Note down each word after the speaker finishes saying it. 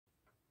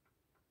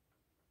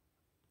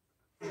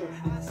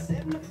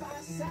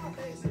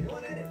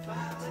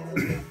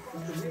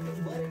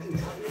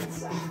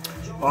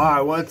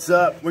Alright, what's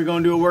up? We're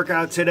going to do a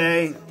workout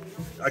today.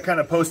 I kind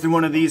of posted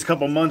one of these a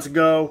couple months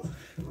ago.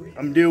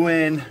 I'm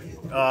doing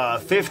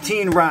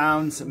 15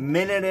 rounds,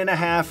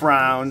 minute-and-a-half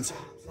rounds,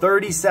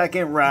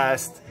 30-second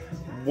rest,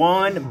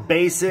 one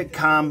basic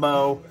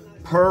combo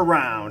per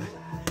round.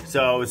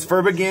 So it's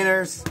for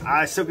beginners.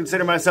 I still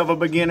consider myself a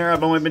beginner.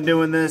 I've only been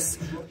doing this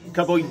a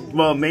couple,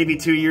 well, maybe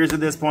 2 years at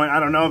this point. I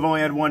don't know. I've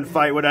only had one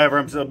fight, whatever.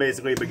 I'm still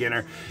basically a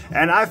beginner.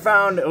 And I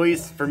found, at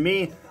least for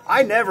me,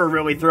 I never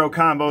really throw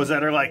combos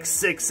that are like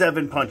 6,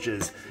 7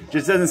 punches.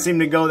 Just doesn't seem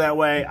to go that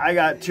way. I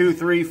got 2,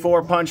 3,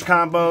 4 punch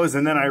combos,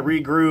 and then I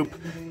regroup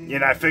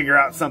and I figure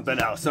out something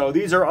else. So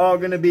these are all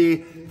going to be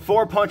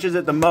 4 punches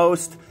at the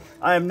most.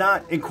 I am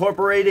not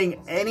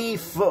incorporating any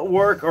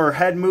footwork or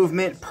head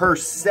movement per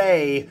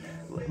se,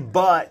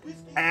 but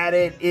add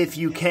it if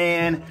you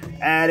can,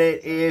 add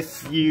it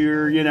if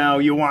you're,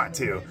 you want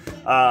to.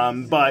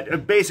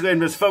 But basically I'm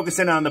just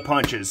focusing on the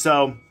punches.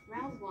 So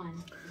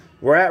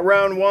we're at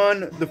round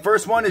 1. The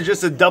first one is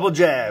just a double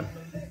jab.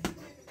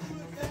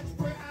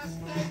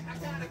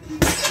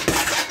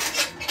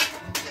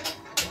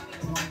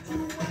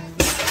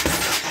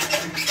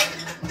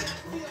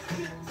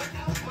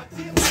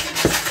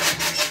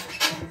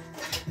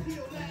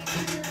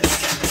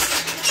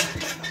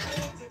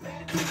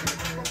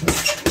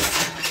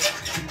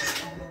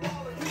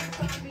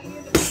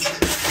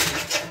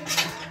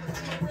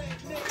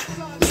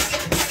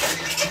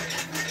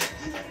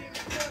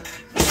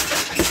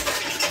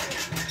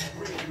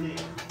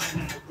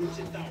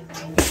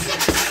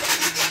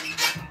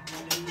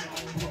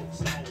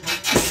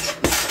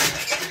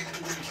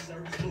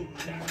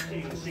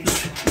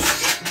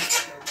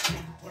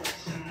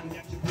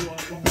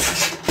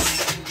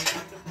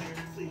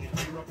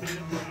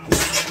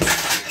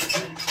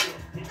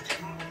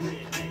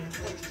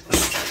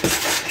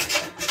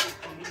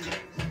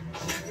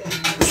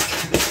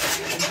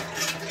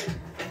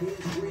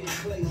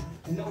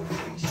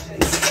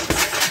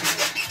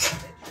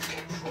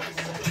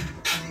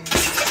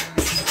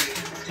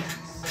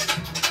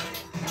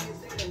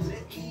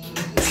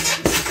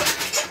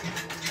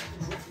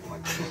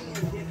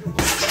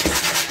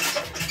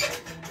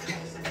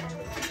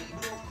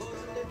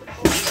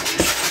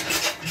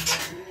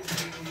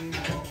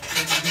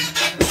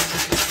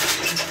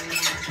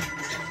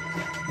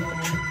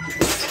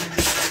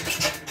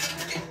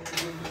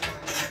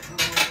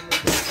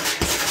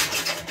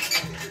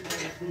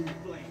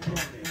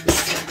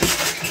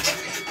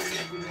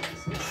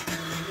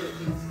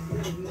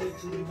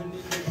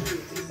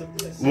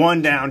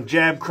 One down,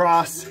 jab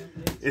cross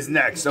is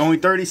next. Only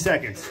 30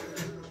 seconds.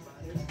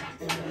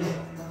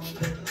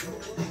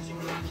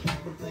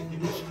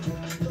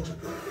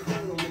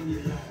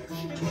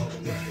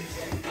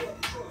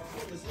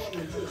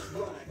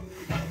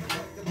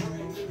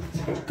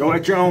 Go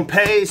at your own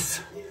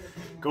pace.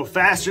 Go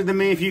faster than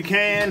me if you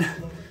can.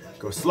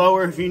 Go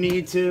slower if you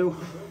need to.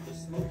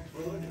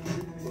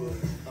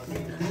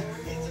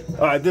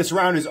 All right, this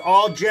round is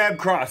all jab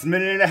cross,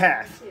 minute and a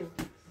half.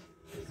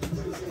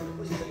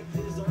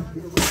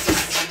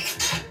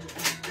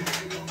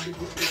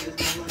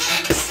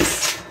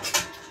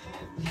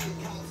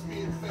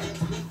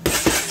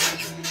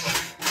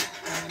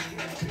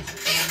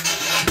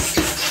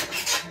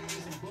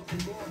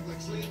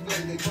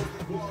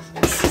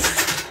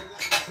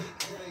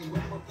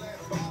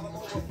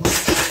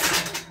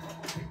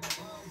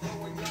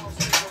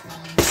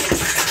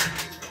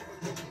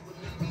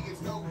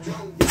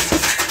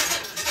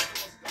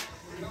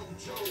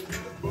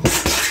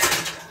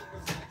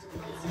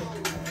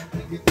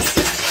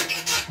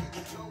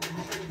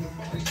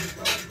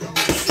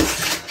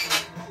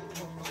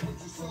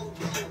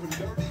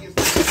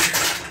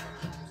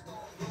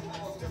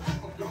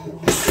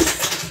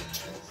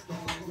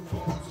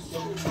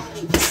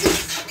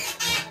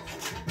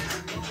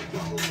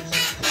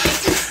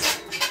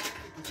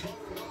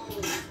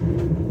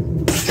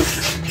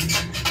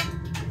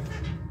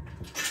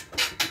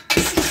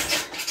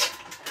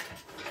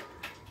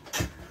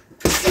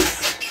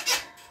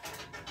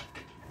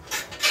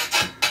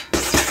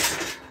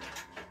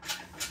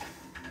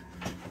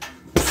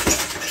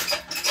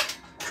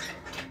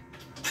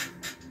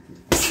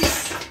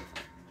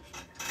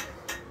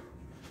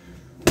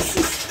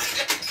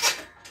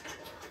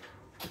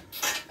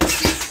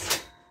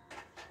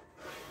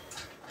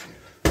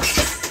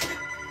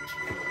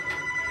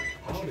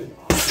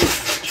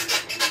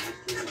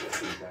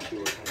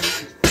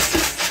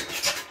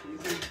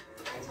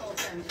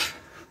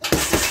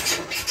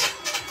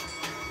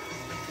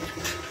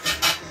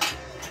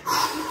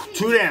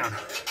 Two down.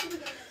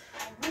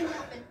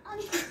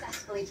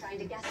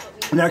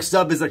 Next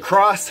up is a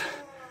cross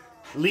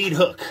lead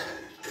hook.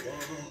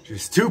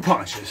 Just 2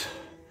 punches.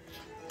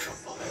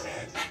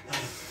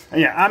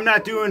 And yeah, I'm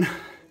not doing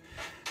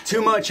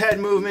too much head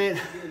movement,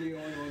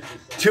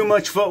 too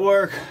much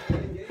footwork.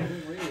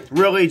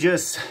 Really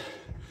just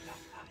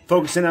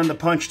focusing on the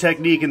punch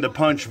technique and the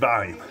punch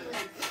volume.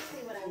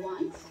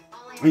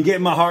 And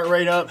getting my heart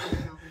rate up,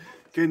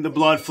 Getting the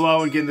blood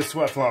flowing, getting the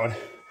sweat flowing.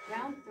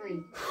 Round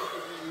 3.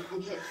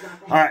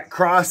 All right,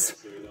 cross,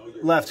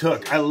 left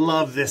hook. I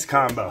love this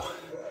combo.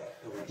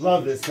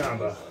 Love this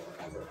combo.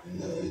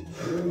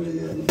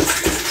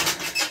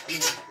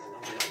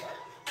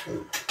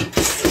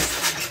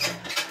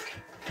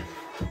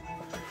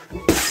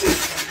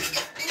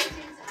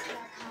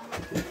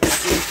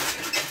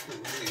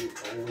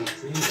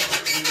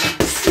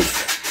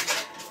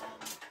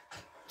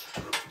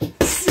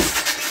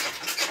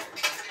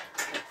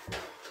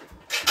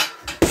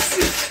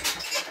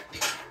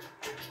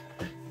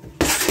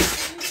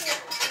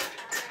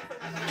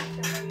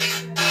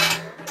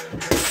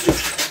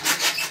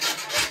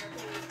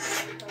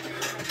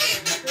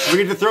 We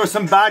get to throw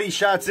some body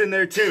shots in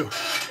there too.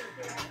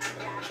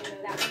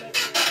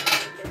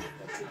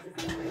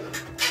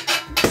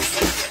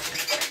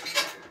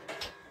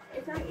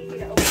 It's not easy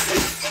to open,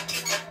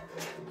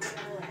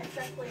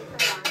 especially for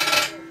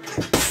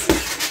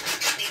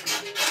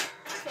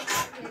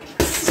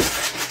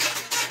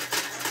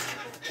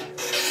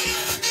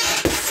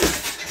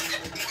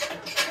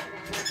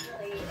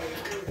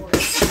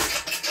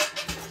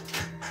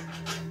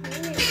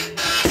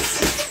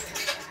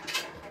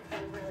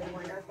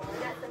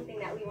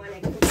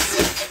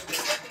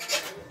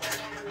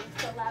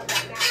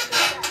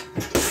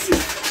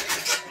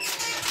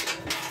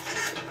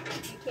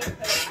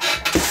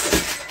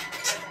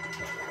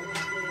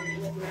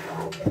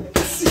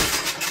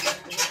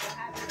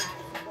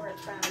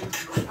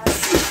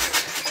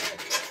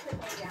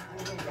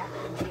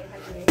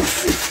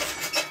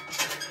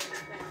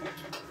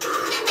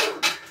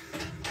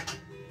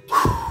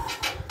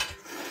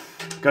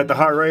Got the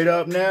heart rate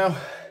up now.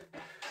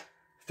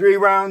 3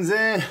 rounds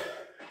in.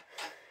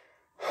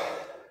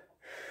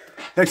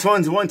 Next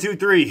one's 1, 2,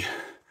 3.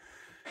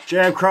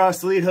 Jab,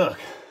 cross, lead hook.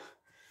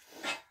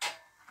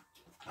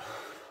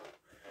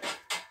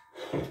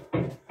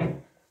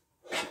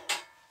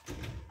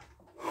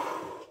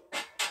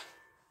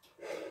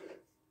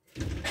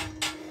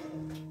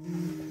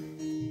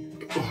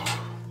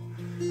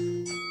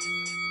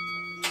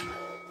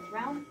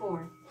 round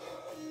 4.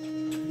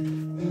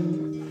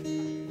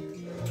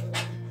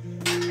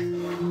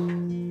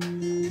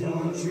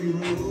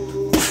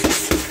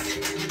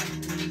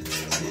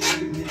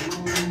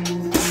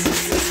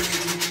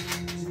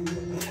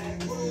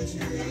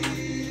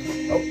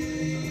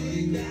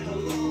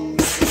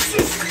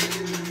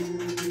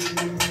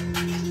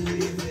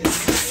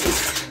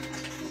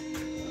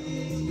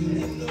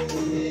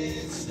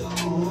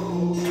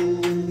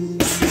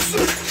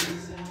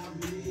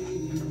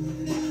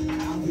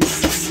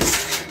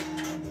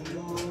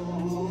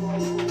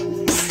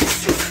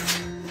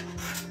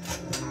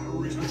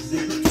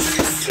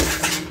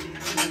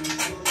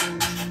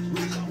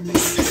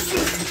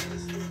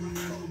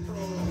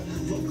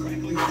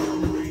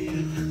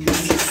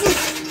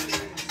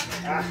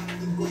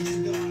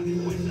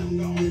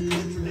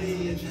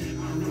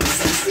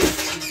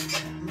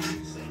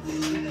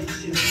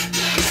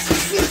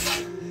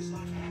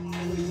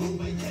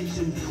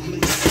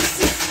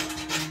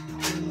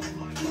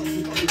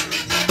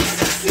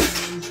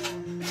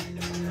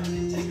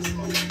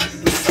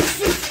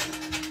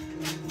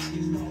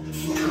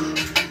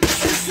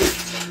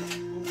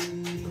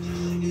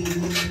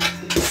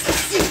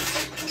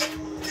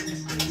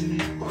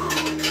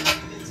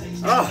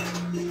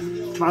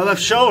 Oh, my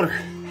left shoulder.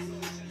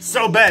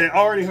 So bad, it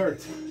already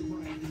hurts.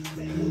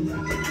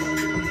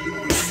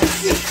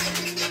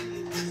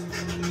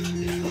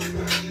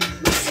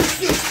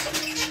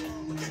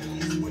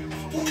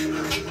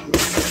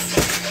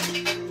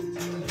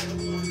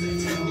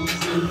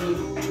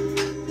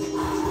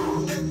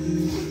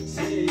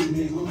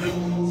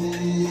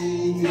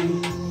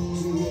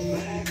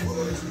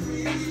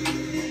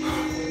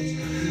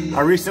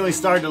 I recently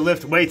started to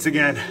lift weights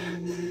again,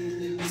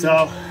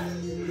 so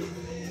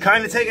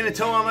kind of taking a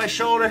toll on my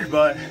shoulder,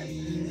 but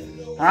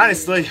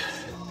honestly,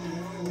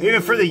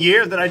 even for the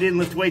year that I didn't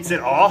lift weights at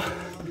all,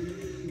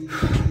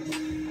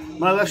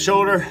 my left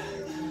shoulder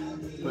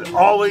would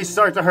always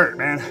start to hurt,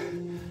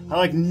 man. I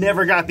like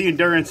never got the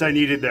endurance I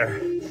needed there.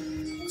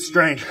 It's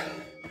strange.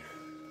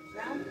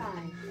 Round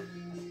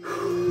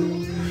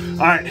 5.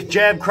 All right,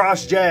 jab,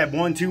 cross, jab,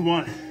 1, 2,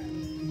 1.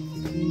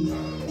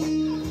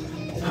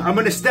 I'm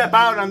gonna step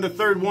out on the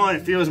third one.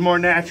 It feels more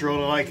natural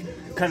to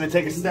like kind of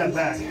take a step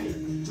back.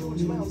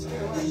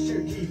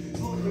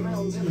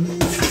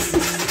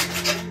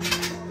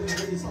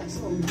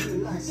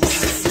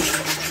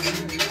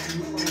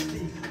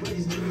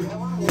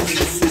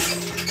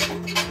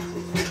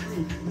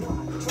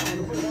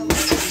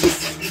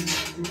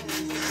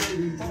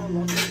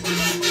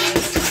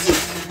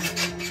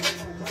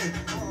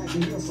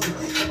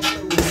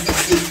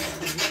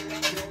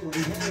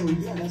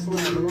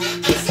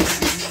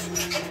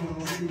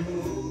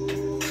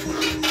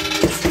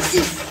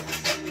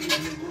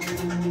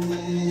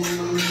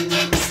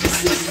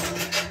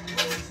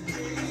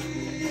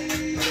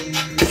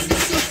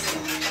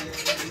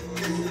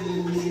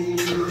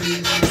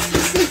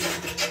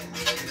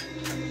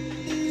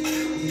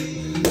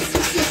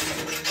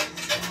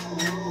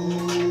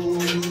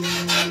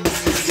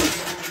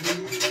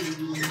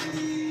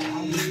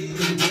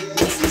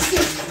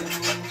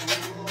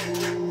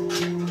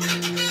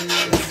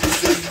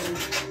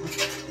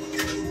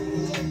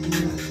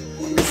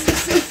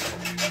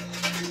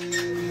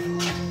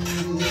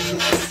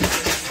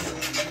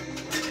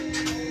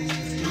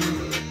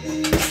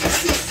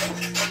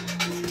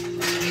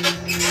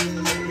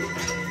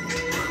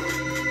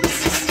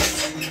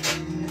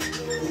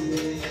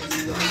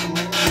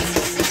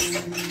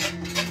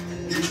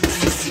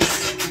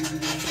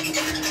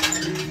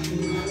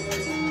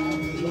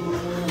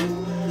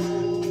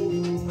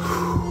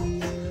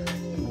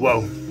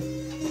 Whoa.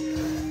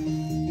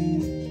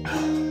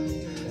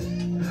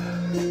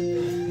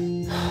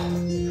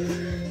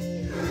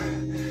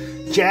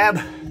 Jab,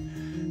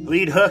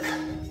 lead hook,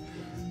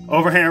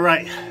 overhand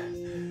right.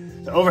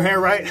 The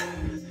overhand right,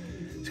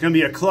 it's gonna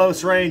be a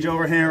close range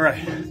overhand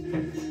right.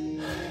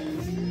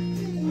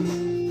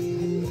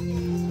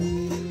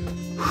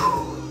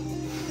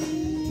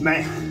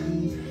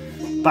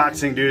 Man,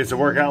 boxing, dude, it's a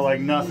workout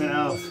like nothing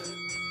else.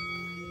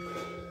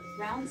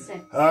 Round 6.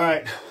 All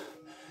right,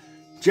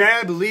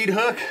 jab, lead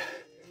hook,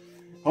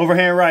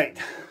 overhand right.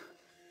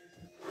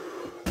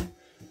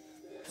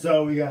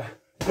 So we got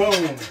boom,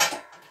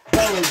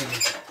 boom,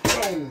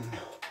 boom.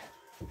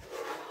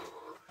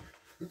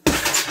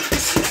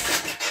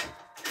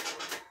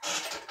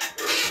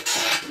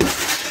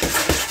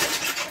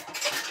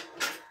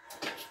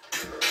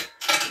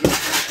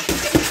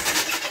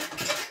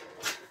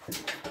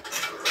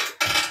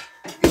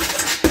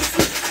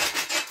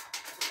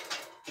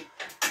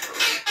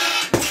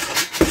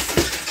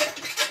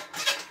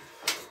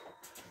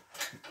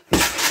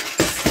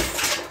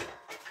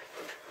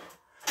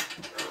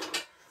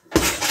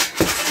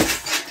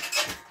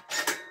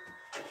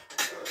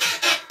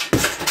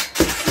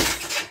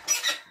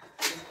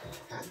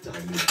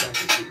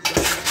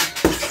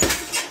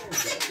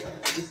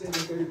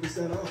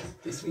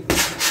 This week,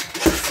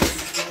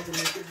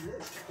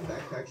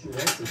 backpacks your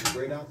rest is a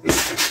great outfit.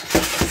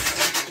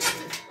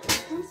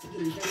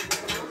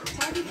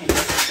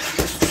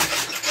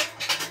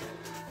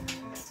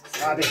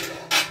 Bobby.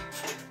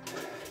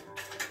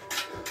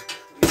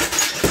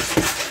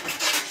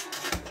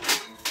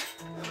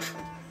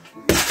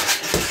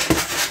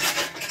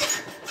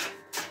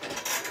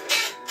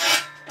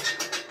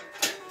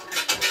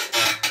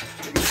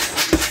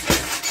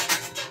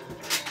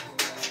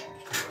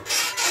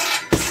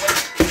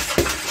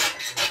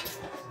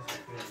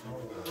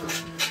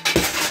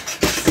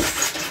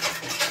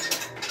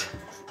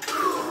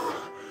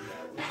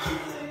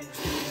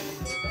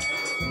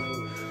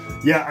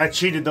 Yeah, I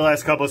cheated the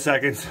last couple of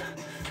seconds.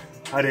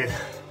 I did.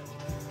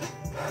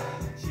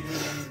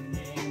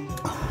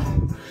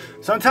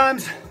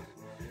 Sometimes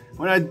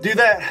when I do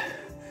that,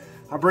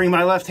 I bring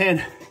my left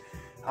hand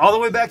all the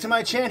way back to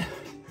my chin.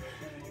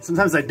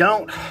 Sometimes I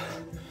don't.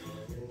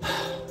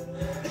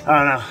 I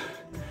don't know.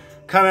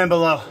 Comment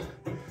below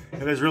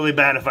if it's really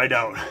bad if I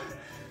don't. I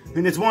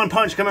mean, it's one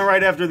punch coming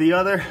right after the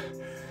other,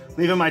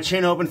 leaving my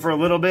chin open for a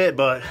little bit,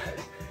 but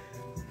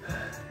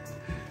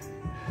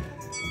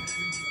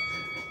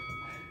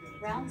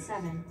Round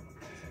 7.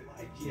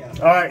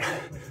 all right,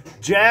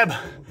 jab,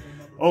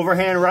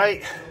 overhand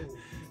right,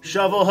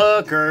 shovel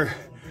hook or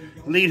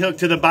lead hook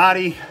to the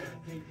body,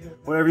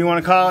 whatever you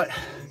want to call it.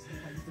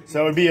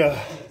 So it would be a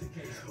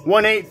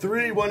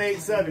 183,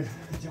 187.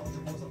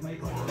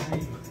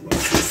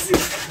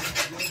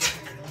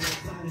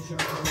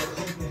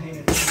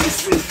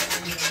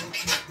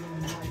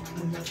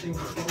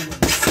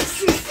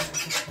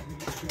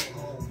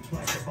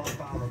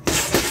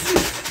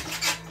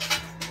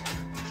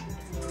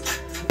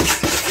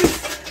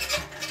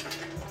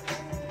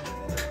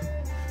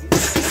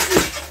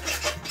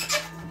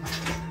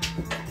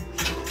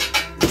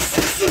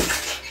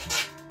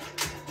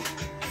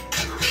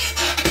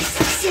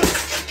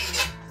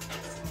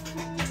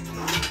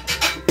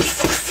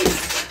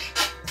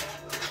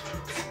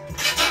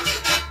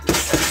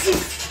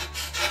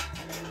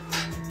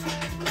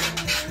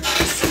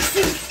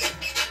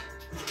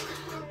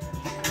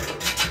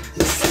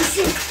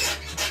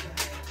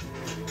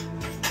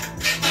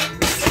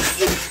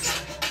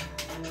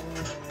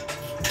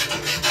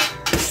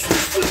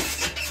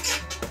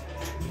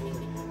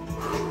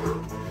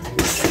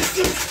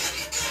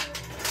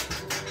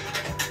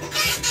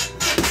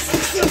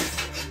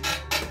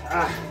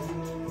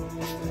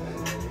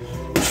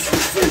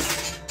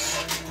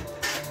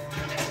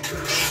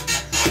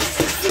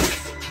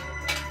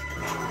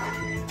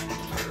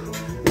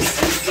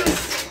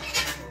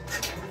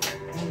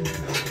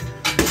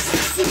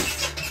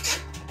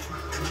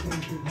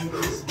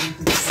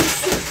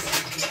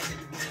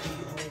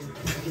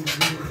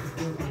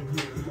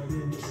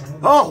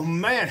 Oh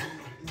man,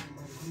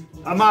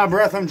 I'm out of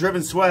breath, I'm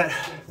dripping sweat.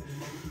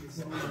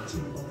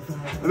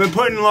 I've been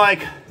putting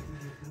like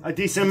a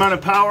decent amount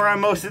of power on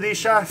most of these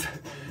shots.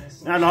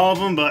 Not all of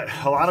them, but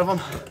a lot of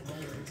them.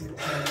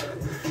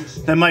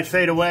 That might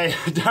fade away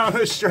down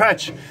the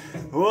stretch.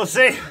 We'll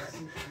see.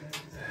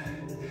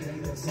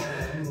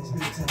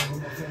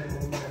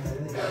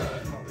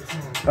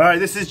 All right,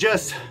 this is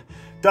just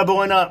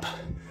doubling up.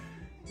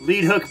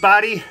 Lead hook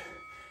body,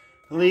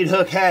 lead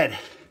hook head.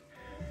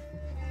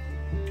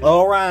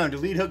 All around,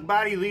 lead hook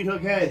body, lead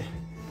hook head.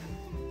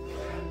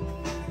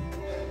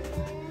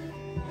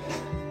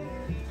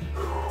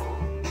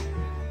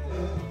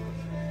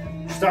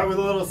 Start with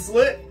a little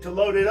slit to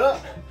load it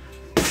up.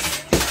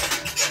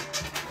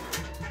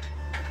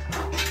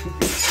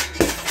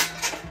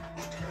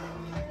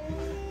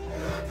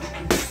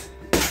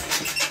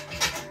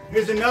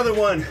 Here's another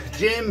one.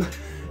 Jim,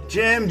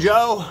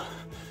 Joe,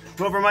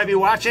 whoever might be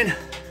watching.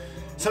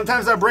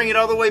 Sometimes I bring it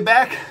all the way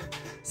back.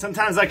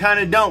 Sometimes I kind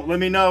of don't. Let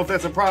me know if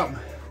that's a problem.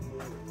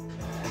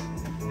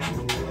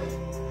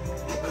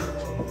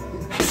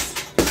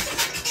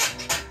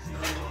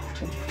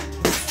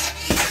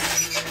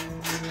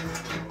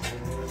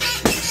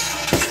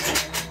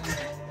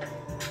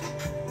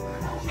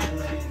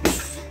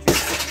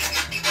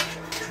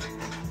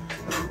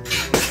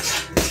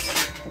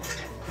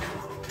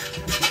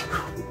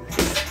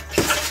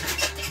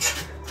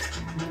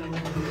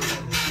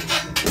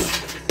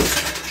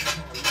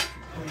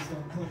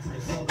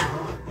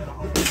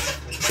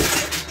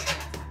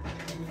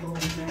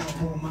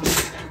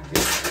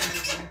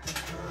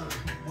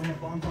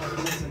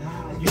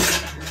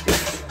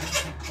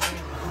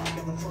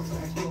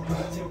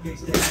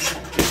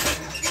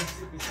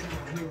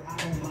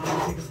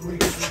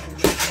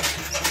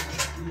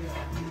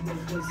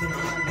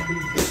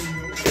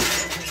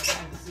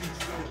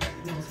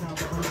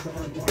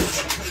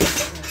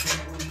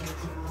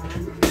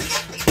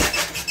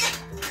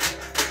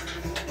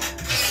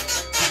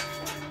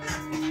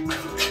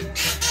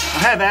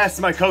 I have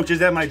asked my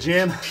coaches at my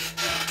gym.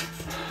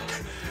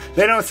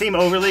 They don't seem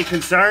overly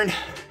concerned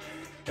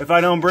if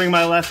I don't bring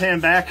my left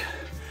hand back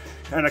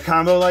in a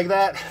combo like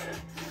that.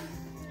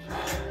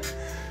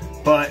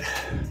 But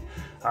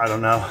I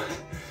don't know.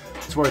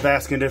 It's worth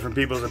asking different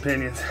people's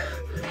opinions.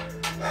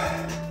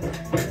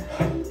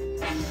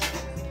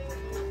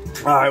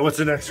 All right, what's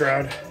the next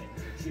round?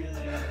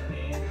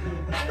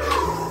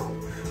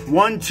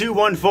 1, 2,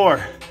 1,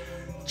 4.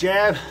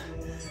 Jab,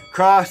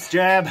 cross,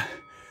 jab,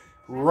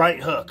 right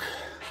hook.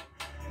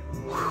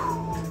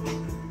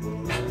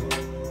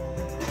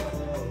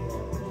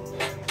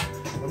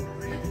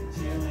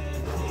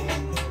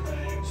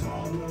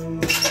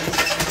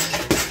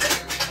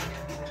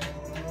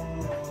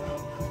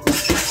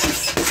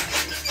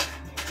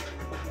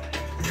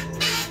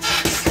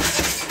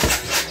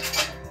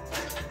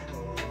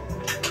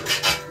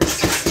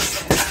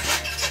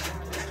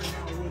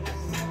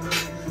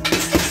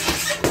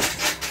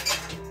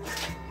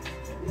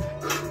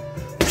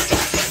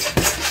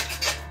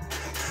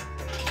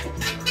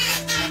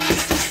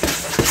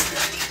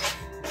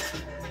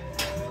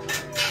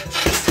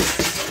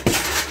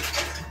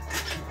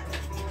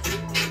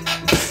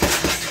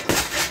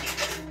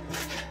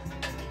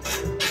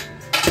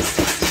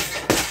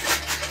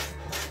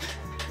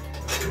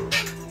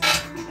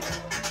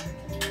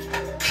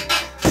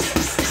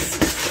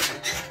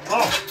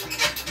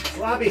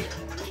 Lobby.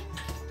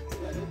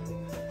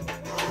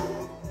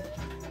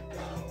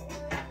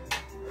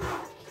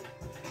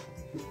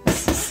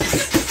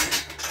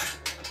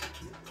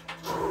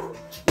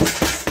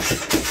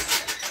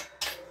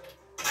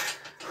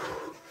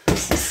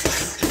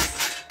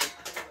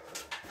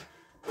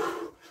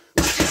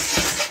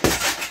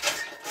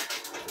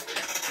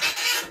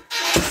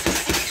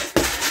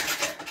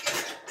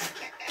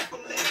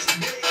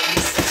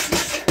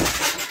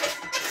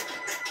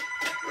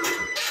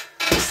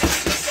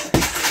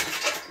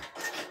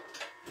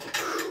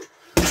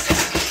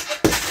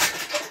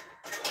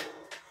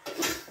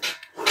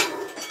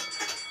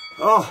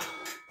 Oh.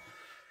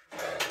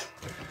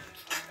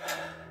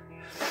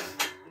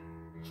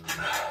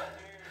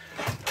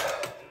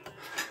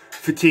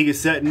 Fatigue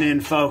is setting in,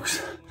 folks.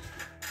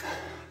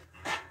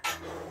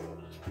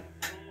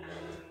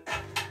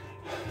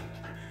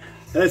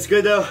 That's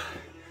good though.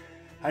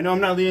 I know I'm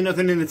not leaving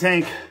nothing in the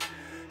tank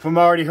if I'm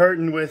already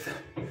hurting with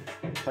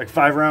like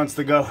 5 rounds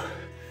to go.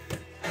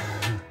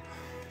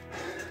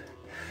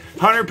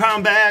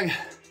 100-pound bag,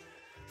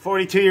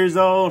 42 years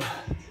old.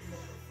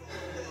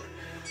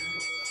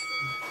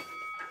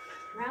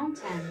 Round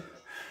 10.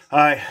 All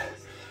right,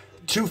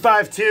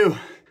 252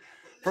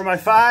 for my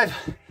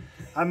 5.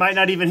 I might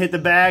not even hit the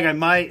bag.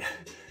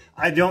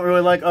 I don't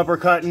really like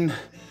uppercutting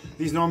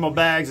these normal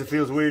bags. It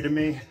feels weird to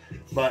me.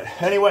 But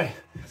anyway,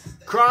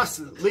 cross,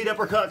 lead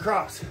uppercut,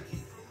 cross.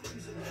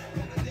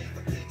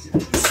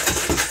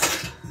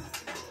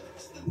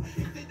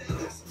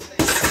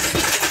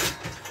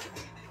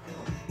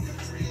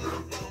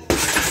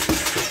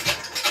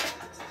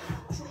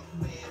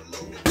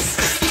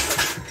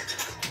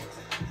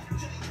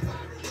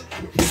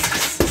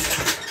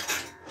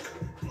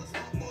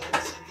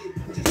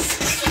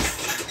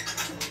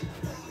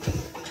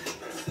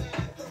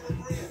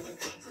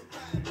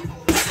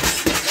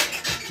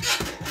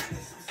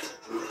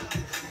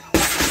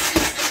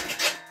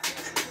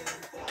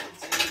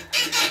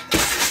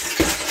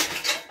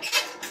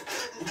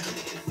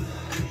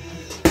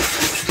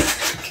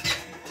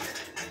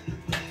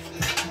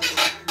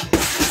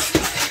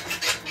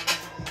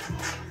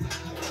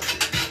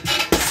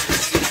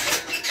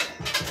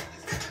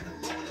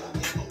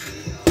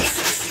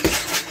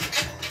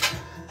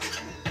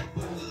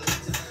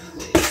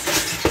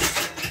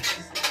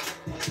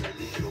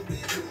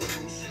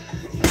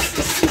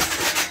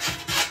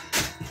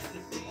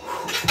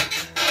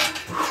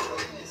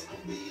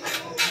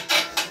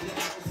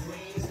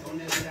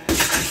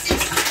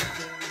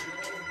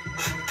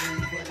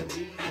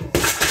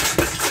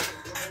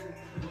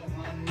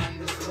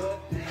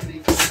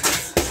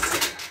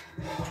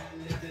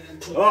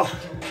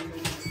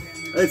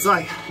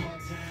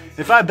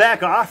 if I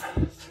back off,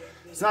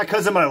 it's not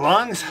because of my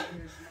lungs,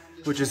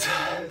 which is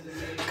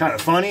kind of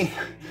funny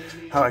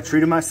how I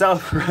treated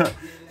myself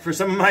for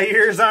some of my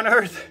years on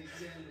earth.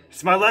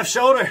 It's my left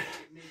shoulder.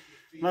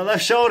 My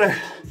left shoulder.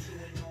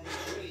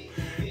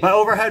 My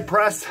overhead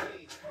press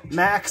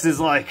max is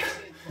like,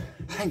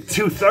 I think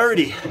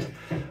 230.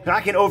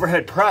 I can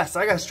overhead press.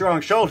 I got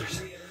strong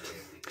shoulders.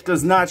 It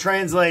does not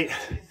translate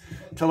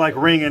to like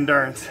ring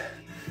endurance.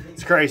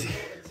 It's crazy.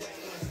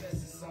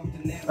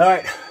 All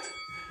right.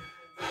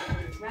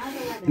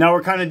 Now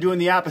we're kind of doing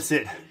the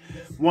opposite.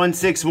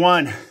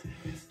 1-6-1.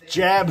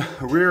 Jab,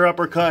 rear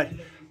uppercut,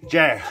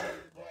 jab.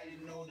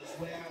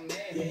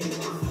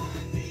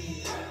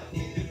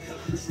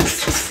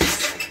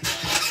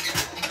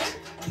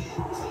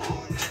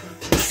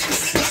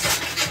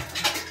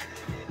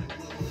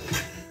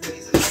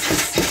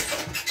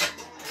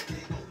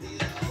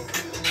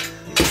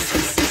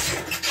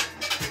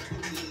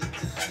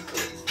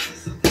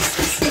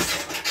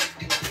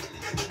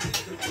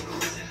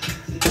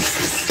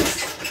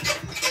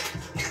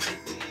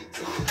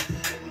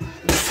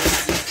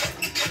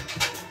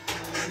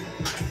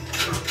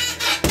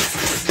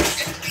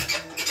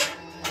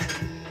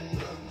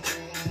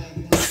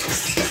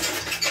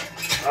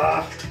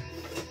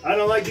 I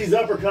don't like these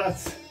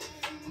uppercuts.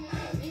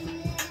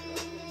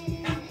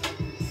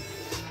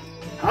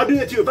 I'll do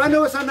that too. If I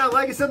notice I'm not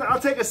liking something, I'll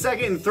take a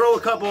second and throw a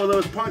couple of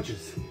those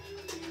punches.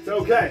 It's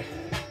okay.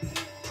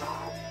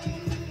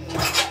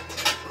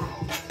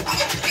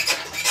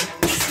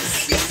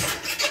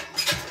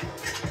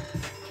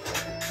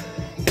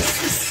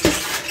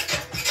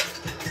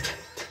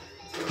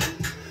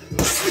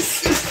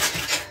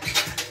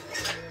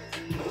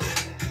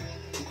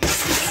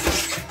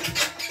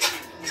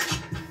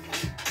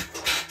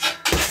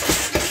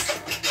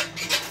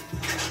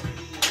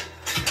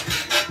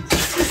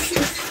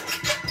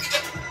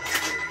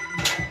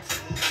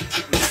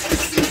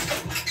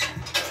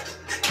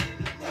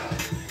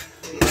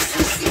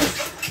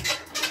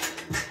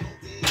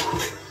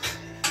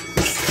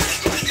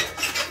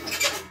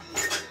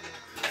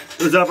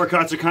 Those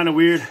uppercuts are kind of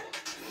weird.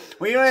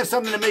 When you don't have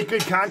something to make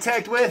good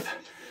contact with,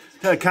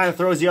 that kind of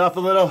throws you off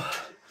a little.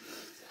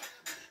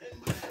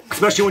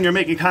 Especially when you're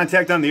making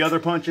contact on the other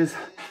punches.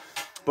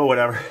 But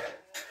whatever.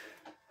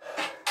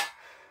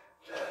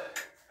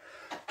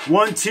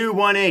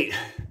 1-2-1-8.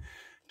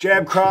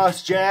 Jab,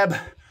 cross, jab,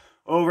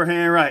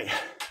 overhand right.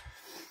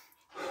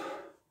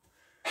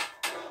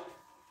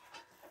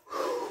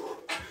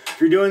 If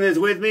you're doing this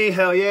with me,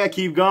 hell yeah,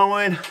 keep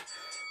going.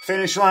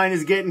 Finish line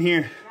is getting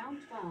here. Round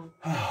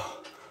 12.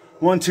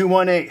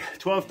 1-2-1-8,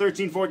 12,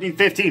 13, 14,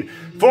 15.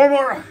 4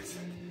 more rounds.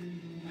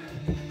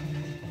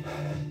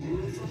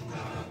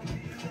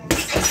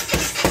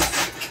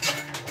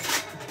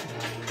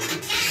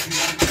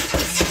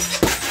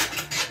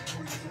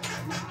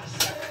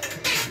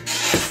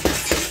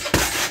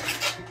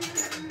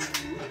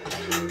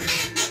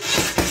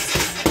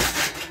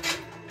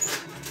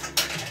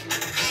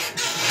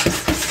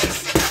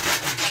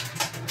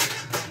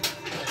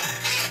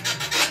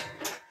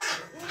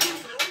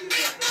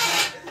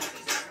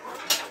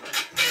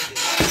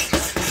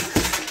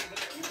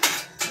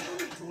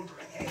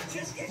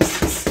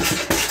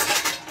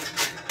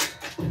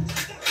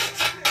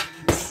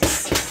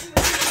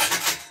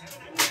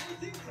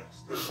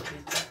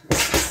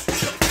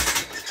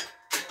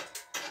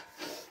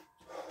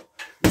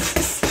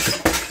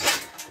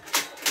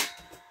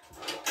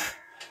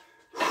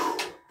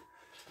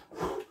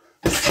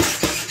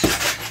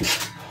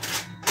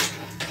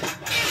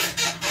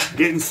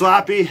 Getting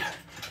sloppy,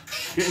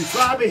 getting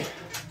fatigued.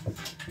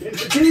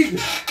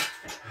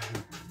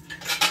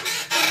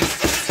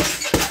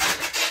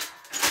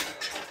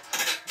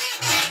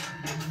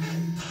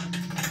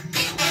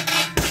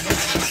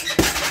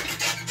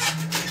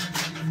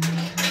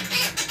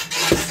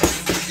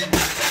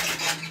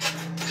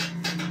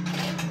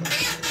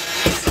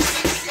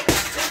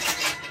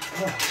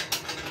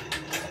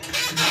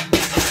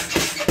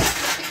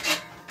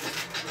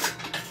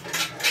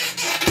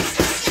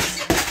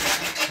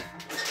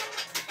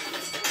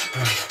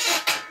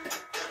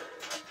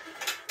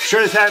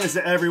 Sure, this happens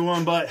to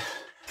everyone, but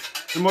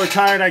the more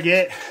tired I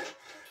get,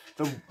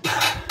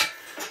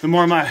 the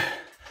more my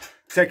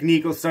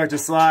technique will start to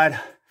slide.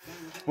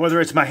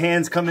 Whether it's my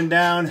hands coming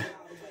down,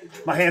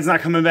 my hands not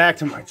coming back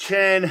to my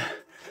chin.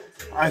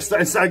 I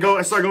start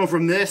going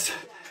from this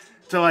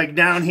to like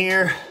down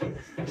here.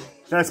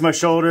 That's my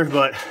shoulder,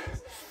 but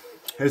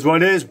here's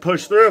what it is.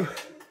 Push through.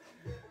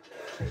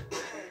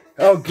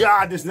 Oh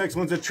God, this next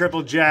one's a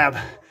triple jab,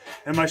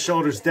 and my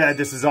shoulder's dead.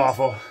 This is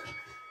awful.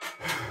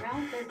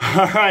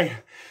 All right,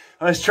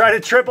 let's try to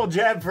triple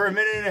jab for a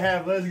minute and a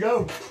half. Let's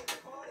go.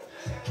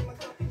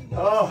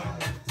 Oh.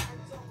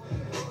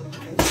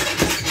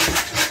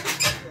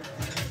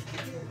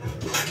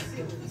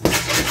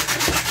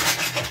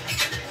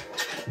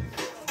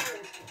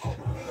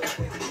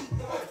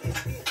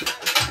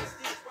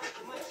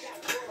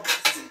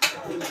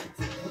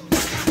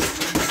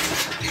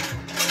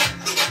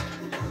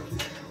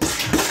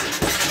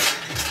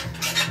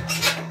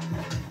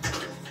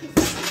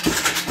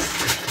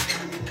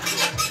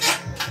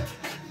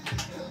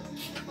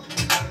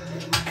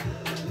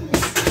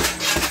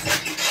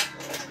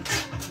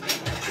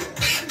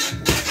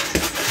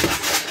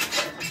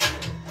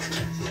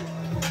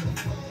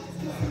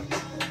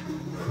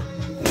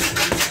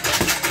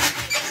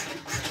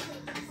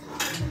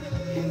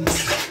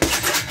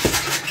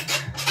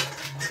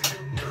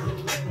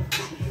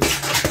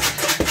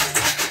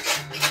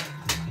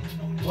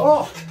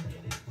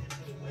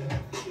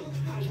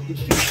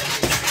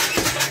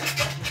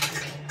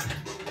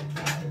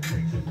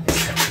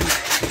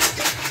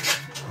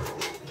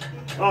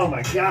 Oh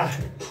my God,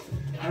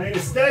 I need a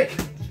steak.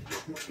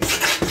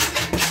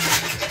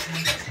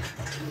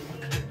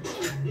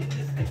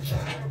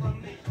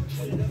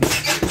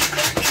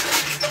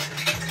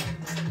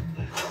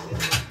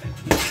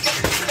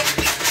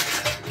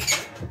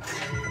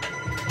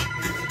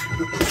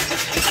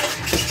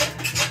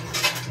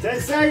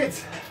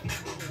 Seconds.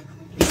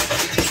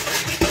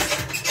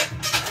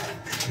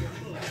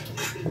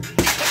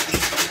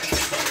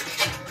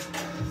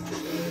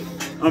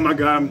 Oh my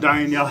God, I'm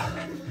dying, y'all.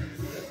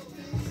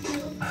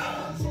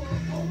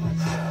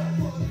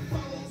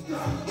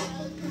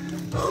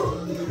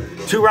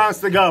 Two rounds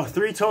to go,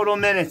 3 total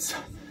minutes.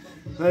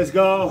 Let's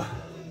go.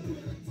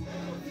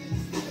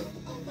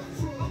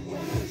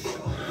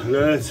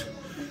 Let's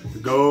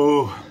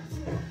go.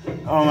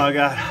 Oh my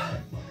God.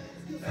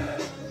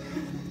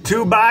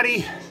 2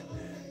 body,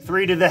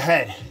 3 to the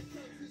head.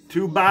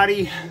 2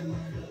 body,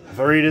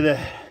 3 to the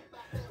head.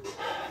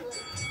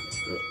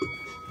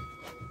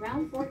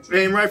 Round 14.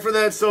 Aim right for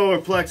that solar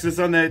plexus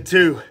on that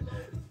too.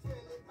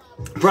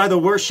 Probably the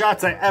worst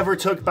shots I ever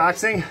took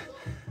boxing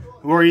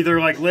were either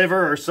like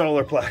liver or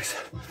solar plex.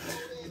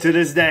 To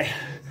this day.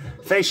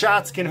 Face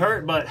shots can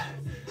hurt, but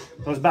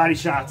those body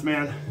shots,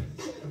 man.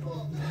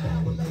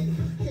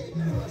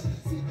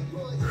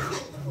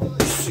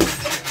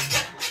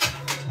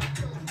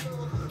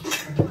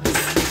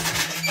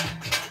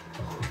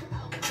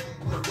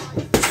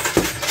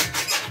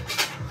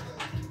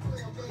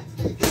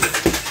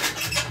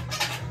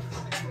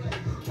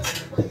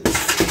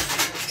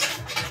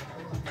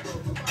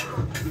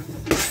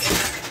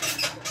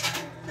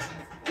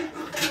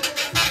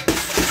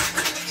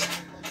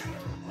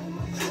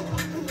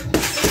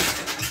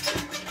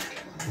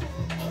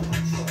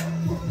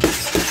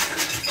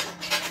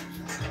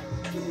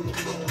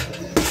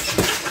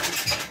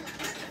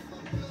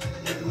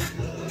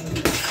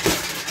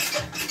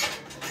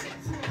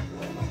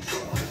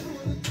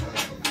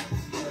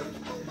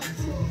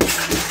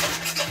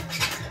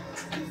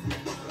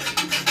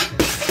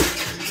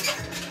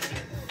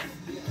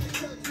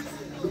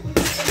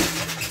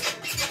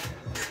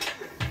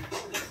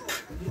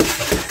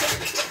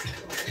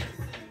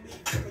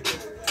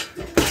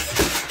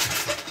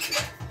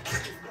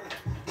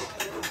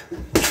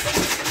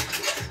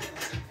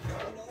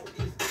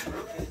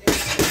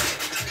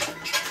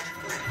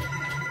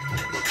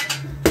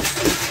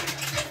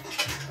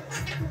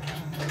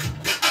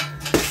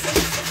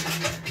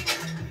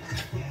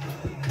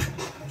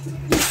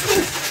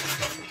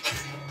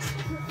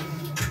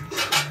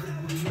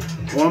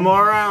 One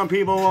more round,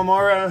 people, one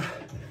more round.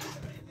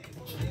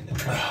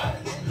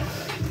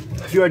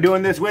 If you are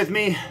doing this with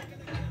me,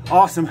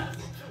 awesome.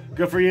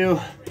 Good for you.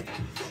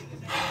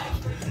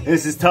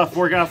 This is a tough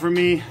workout for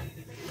me.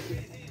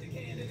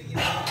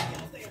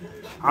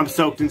 I'm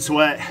soaked in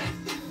sweat.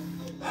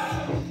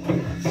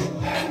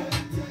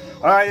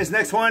 All right, this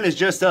next one is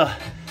just a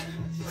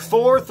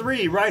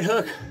 4-3 right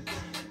hook,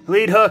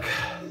 lead hook.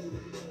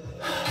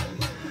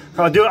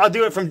 I'll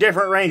do it from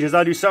different ranges.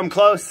 I'll do some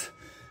close,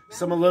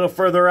 some a little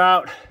further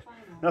out.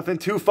 Nothing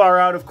too far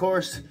out, of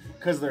course,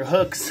 because they're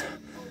hooks.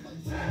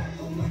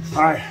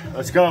 All right,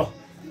 let's go.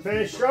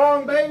 Finish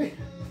strong, baby.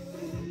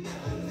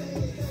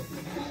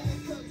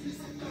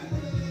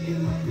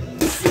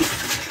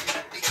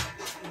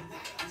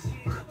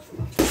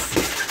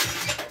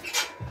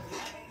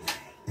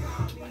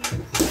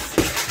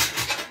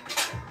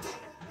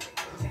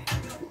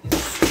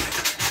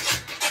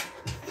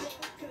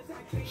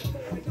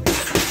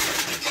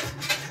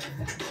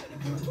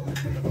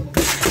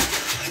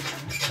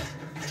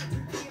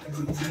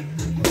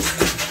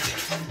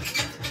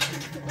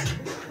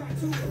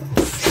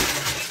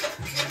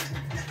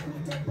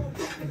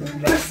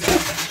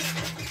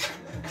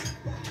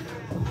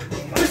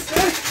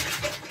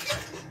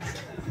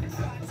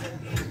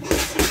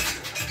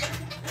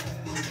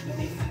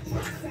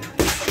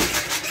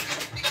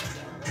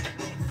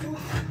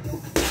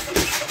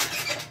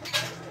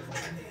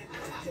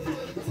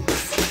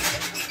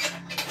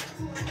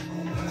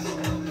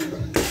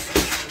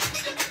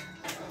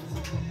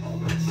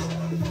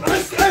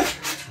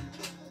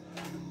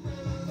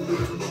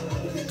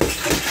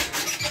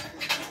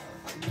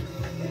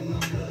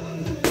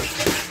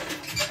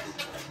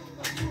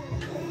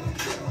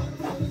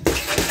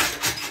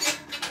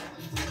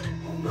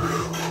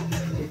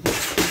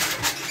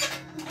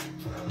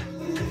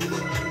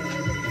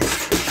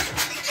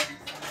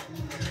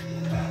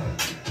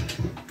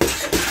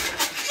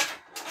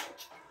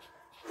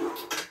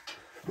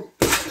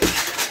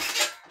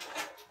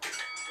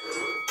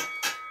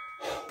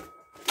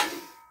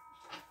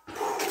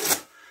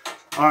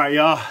 All right,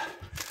 y'all.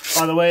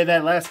 By the way,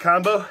 that last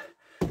combo,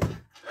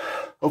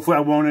 hopefully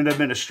I won't end up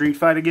in a street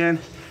fight again.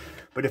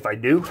 But if I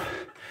do,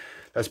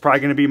 that's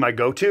probably gonna be my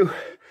go-to.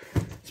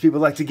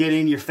 People like to get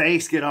in your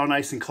face, get all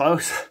nice and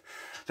close.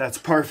 That's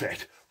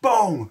perfect.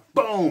 Boom,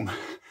 boom.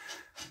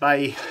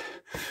 Bye.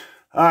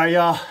 All right,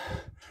 y'all.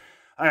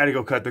 I gotta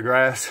go cut the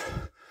grass.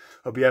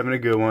 Hope you're having a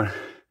good one.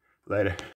 Later.